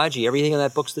 "Maharaji, everything in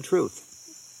that book's the truth."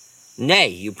 "Nay,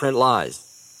 you print lies."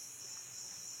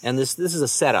 And this is a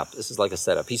setup. This is like a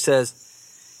setup. He says,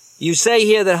 "You say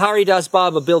here that Haridas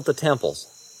Baba built the temples."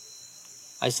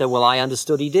 I said, "Well, I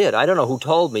understood he did. I don't know who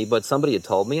told me, but somebody had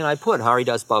told me, and I put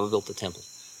Haridas Baba built the temples."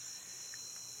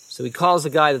 So he calls the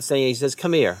guy that's saying, he says,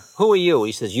 "Come here. Who are you?"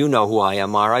 He says, "You know who I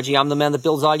am, Maharaji. I'm the man that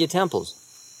builds all your temples."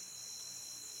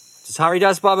 Does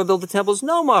Haridas Baba build the temples?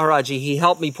 "No, Maharaji. He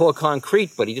helped me pour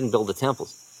concrete, but he didn't build the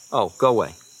temples." "Oh, go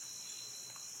away."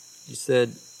 He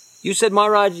said, you said,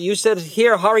 Maharaj, you said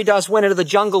here Haridas went into the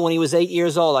jungle when he was 8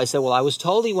 years old." I said, "Well, I was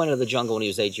told he went into the jungle when he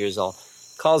was 8 years old."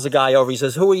 Calls the guy over. He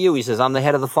says, "Who are you?" He says, "I'm the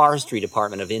head of the Forestry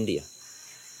Department of India."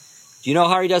 "Do you know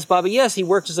Haridas Baba?" "Yes, he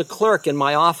worked as a clerk in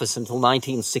my office until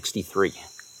 1963.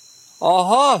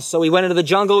 "Oh, so he went into the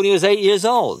jungle when he was 8 years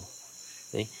old."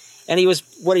 See? And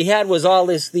what he had was all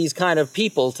these kind of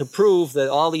people to prove that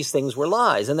all these things were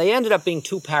lies. And they ended up being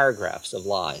 2 paragraphs of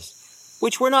lies,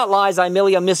 which were not lies. I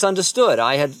merely misunderstood.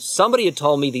 Somebody had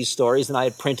told me these stories and I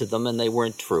had printed them and they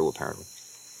weren't true, apparently.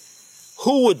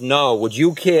 Who would know? Would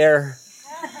you care?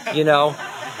 You know,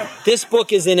 this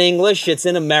book is in English. It's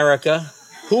in America.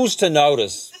 Who's to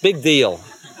notice? Big deal.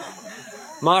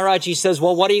 Maharaji says,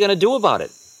 "Well, what are you going to do about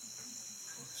it?"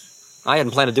 I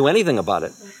hadn't planned to do anything about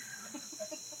it.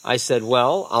 I said,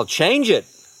 "Well, I'll change it."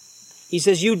 He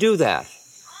says, "You do that."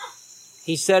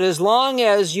 He said, "As long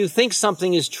as you think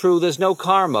something is true, there's no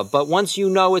karma. But once you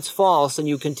know it's false and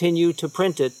you continue to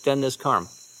print it, then there's karma."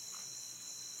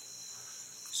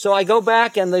 So I go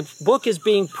back, and the book is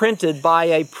being printed by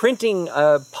a printing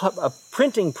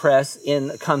press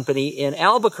company in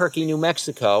Albuquerque, New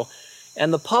Mexico,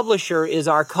 and the publisher is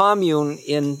our commune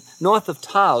in north of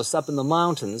Taos, up in the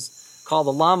mountains, called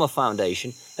the Lama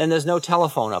Foundation, and there's no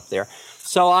telephone up there.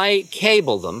 So I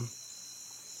cable them,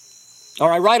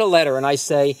 or I write a letter and I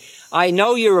say, "I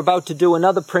know you're about to do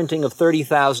another printing of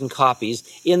 30,000 copies.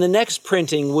 In the next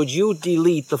printing, would you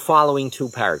delete the following 2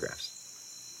 paragraphs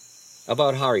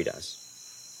about Haridas?"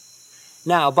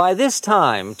 Now, by this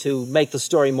time, to make the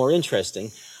story more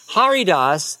interesting,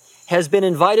 Haridas has been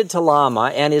invited to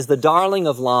Lama and is the darling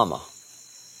of Lama.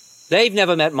 They've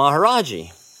never met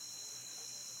Maharaji.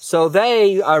 So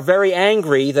they are very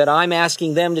angry that I'm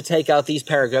asking them to take out these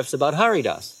paragraphs about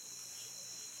Haridas.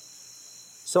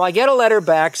 So I get a letter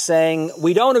back saying,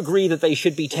 we don't agree that they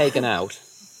should be taken out.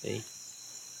 See?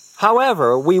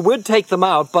 However, we would take them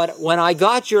out, but when I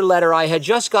got your letter, I had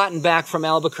just gotten back from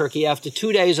Albuquerque after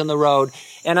 2 days on the road,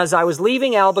 and as I was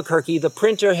leaving Albuquerque, the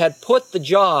printer had put the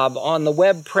job on the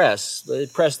web press, the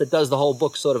press that does the whole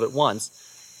book sort of at once.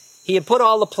 He had put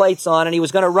all the plates on, and he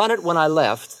was going to run it when I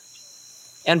left.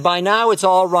 And by now it's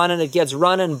all run, and it gets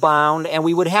run and bound, and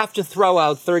we would have to throw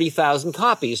out 30,000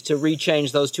 copies to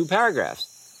rechange those 2 paragraphs.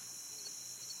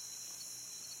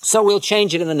 So we'll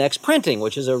change it in the next printing,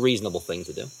 which is a reasonable thing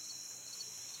to do.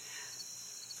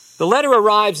 The letter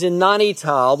arrives in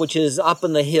Nanital, which is up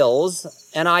in the hills,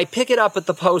 and I pick it up at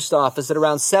the post office at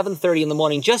around 7:30 in the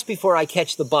morning, just before I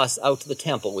catch the bus out to the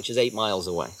temple, which is 8 miles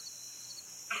away.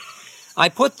 I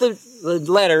put the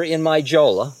letter in my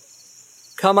Jola,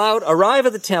 come out, arrive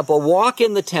at the temple, walk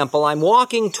in the temple. I'm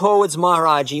walking towards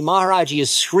Maharaji. Maharaji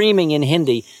is screaming in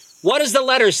Hindi. What does the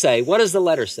letter say? What does the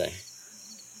letter say?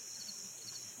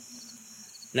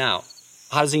 Now,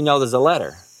 how does he know there's a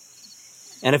letter?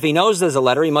 And if he knows there's a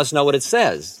letter, he must know what it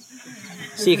says.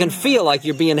 So you can feel like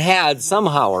you're being had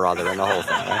somehow or other in the whole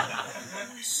thing, right?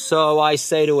 So I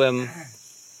say to him,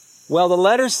 well, the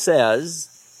letter says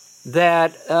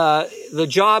that the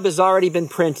job has already been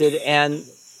printed and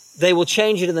they will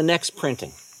change it in the next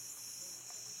printing.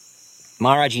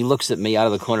 Maharaji looks at me out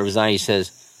of the corner of his eye and he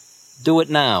says, do it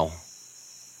now.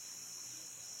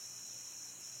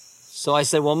 So I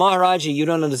said, well, Maharaji, you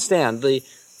don't understand. The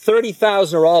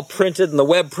 30,000 are all printed and the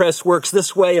web press works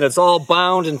this way and it's all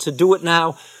bound, and to do it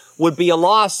now would be a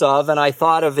loss of, and I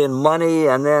thought of in money,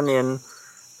 and then in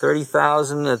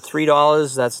 30,000 at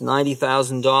 $3, that's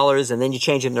 $90,000, and then you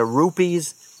change it into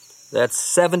rupees, that's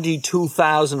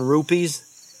 72,000 rupees.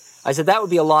 I said, that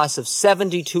would be a loss of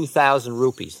 72,000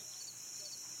 rupees.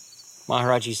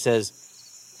 Maharaji says,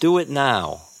 do it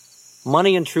now.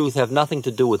 Money and truth have nothing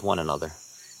to do with one another.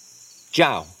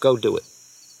 Jao, go do it.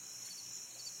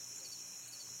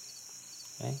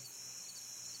 Okay.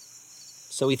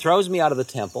 So he throws me out of the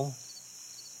temple,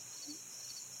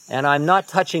 and I'm not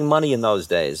touching money in those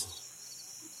days.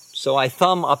 So I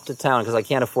thumb up to town, because I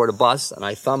can't afford a bus, and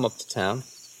I thumb up to town,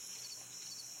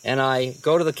 and I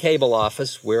go to the cable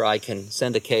office where I can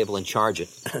send a cable and charge it.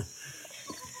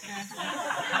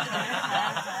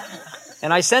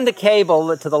 And I send a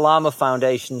cable to the Lama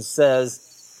Foundation, says,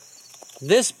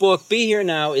 this book, Be Here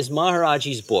Now, is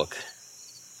Maharaji's book.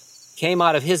 Came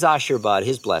out of his Ashirvad,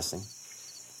 his blessing.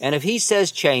 And if he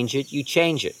says change it, you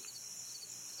change it.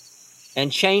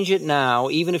 And change it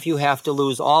now, even if you have to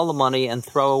lose all the money and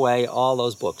throw away all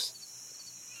those books.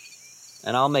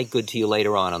 And I'll make good to you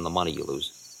later on the money you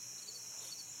lose.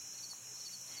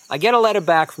 I get a letter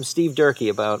back from Steve Durkee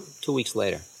about 2 weeks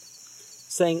later,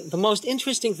 saying the most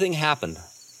interesting thing happened.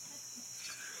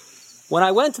 When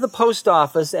I went to the post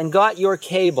office and got your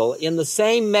cable, in the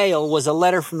same mail was a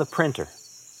letter from the printer.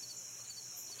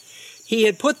 He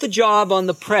had put the job on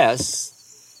the press,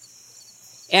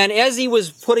 and as he was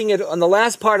putting it on the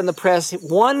last part in the press,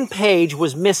 one page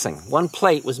was missing, one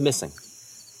plate was missing.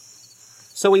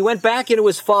 So he went back into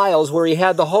his files where he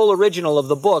had the whole original of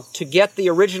the book to get the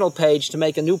original page to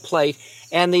make a new plate,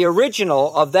 and the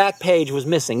original of that page was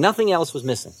missing. Nothing else was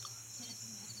missing.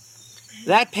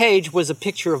 That page was a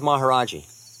picture of Maharaji.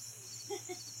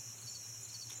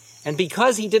 And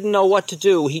because he didn't know what to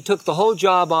do, he took the whole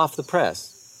job off the press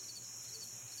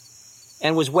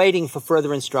and was waiting for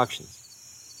further instructions.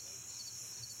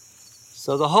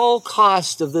 So the whole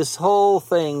cost of this whole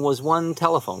thing was one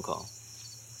telephone call.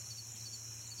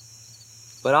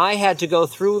 But I had to go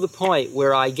through the point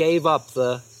where I gave up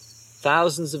the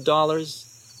thousands of dollars,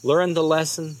 learned the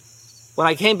lesson. When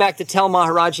I came back to tell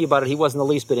Maharaji about it, he wasn't the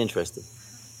least bit interested.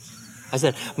 I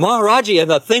said, Maharaji,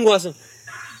 and the thing wasn't...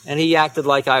 And he acted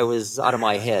like I was out of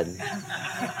my head.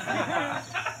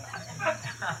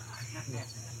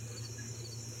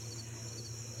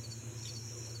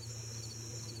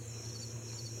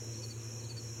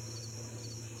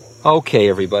 Okay,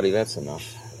 everybody, that's enough.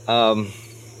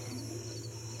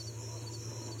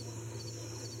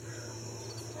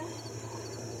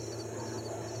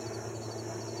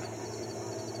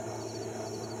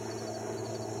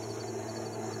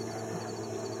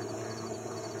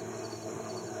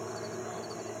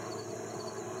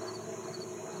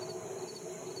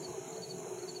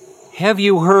 Have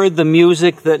you heard the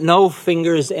music that no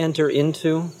fingers enter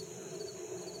into?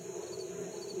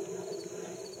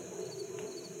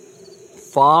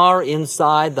 Far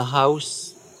inside the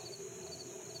house,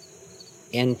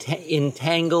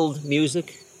 entangled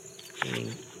music,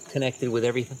 meaning connected with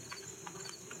everything.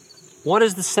 What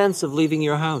is the sense of leaving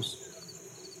your house?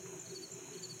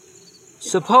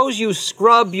 Suppose you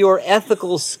scrub your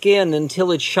ethical skin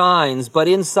until it shines, but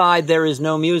inside there is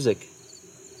no music.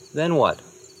 Then what?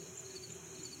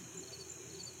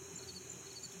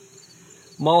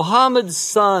 Mohammed's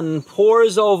son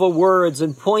pores over words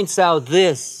and points out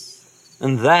this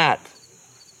and that.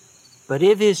 But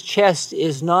if his chest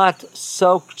is not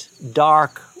soaked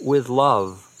dark with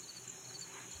love,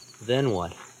 then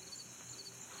what?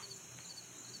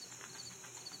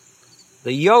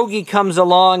 The yogi comes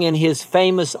along in his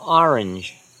famous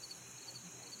orange.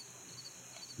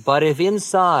 But if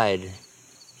inside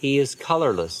he is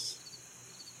colorless,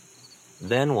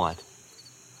 then what?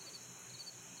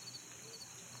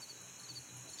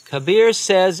 Kabir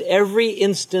says, every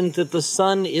instant that the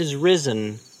sun is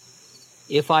risen,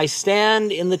 if I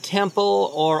stand in the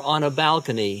temple or on a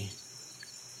balcony,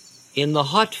 in the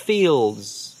hot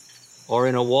fields or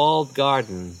in a walled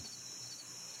garden,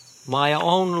 my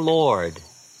own Lord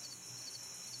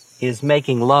is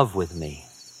making love with me.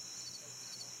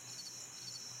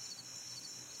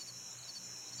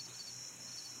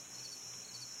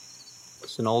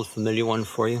 It's an old familiar one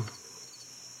for you.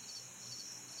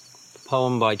 A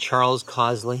poem by Charles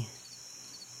Cosley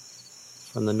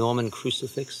from the Norman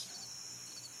Crucifix.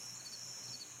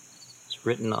 It's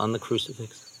written on the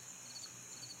crucifix.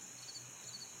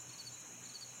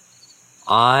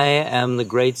 I am the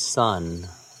great sun,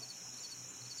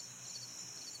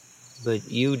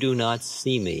 but you do not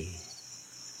see me.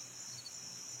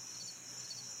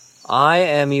 I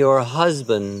am your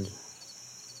husband,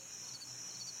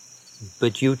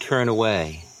 but you turn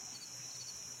away.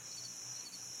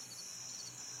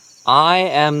 I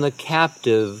am the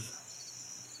captive,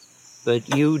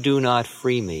 but you do not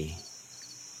free me.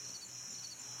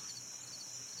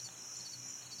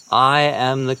 I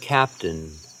am the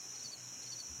captain.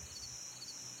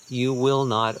 You will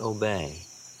not obey.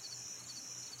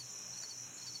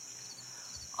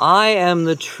 I am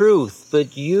the truth,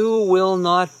 but you will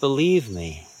not believe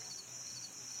me.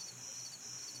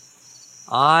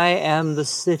 I am the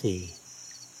city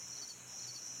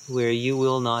where you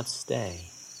will not stay.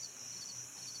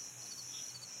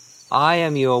 I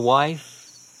am your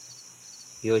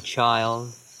wife, your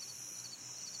child,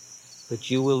 but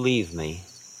you will leave me.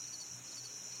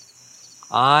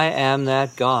 I am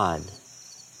that God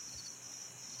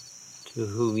to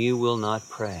whom you will not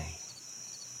pray.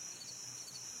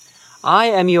 I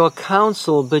am your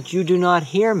counsel, but you do not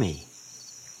hear me.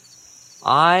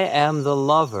 I am the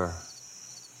lover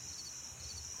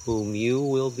whom you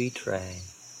will betray.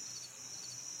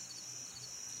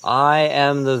 I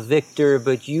am the victor,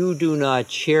 but you do not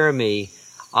cheer me.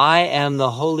 I am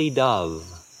the holy dove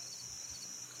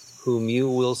whom you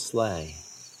will slay.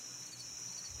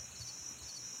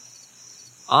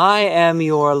 I am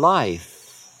your life,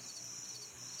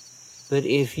 but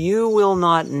if you will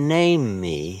not name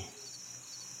me,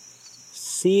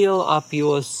 seal up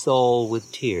your soul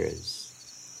with tears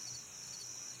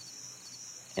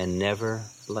and never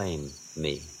blame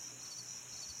me.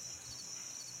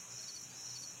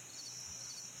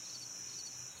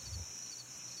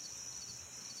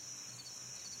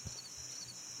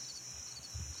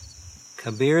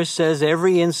 Kabir says,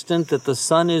 every instant that the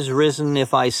sun is risen,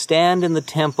 if I stand in the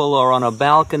temple or on a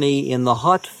balcony, in the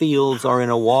hot fields or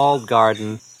in a walled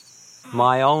garden,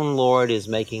 my own Lord is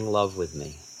making love with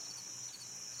me.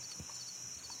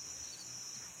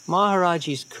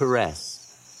 Maharaji's caress,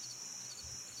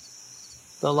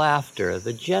 the laughter,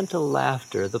 the gentle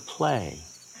laughter, the play,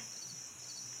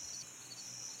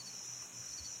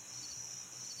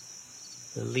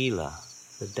 the leela,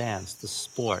 the dance, the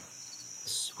sport, the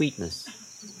sweetness,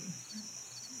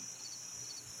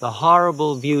 the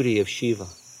horrible beauty of Shiva.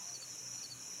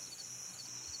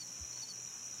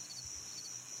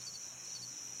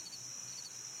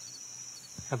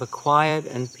 Have a quiet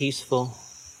and peaceful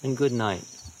and good night.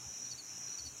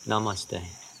 Namaste.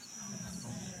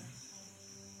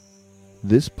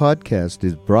 This podcast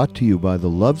is brought to you by the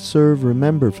Love Serve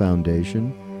Remember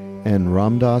Foundation and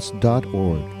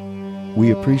Ramdas.org.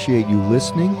 We appreciate you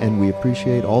listening, and we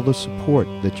appreciate all the support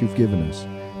that you've given us.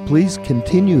 Please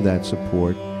continue that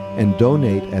support and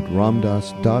donate at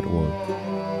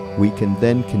Ramdas.org. We can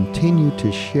then continue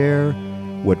to share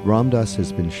what Ramdas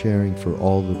has been sharing for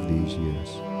all of these years.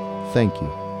 Thank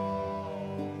you.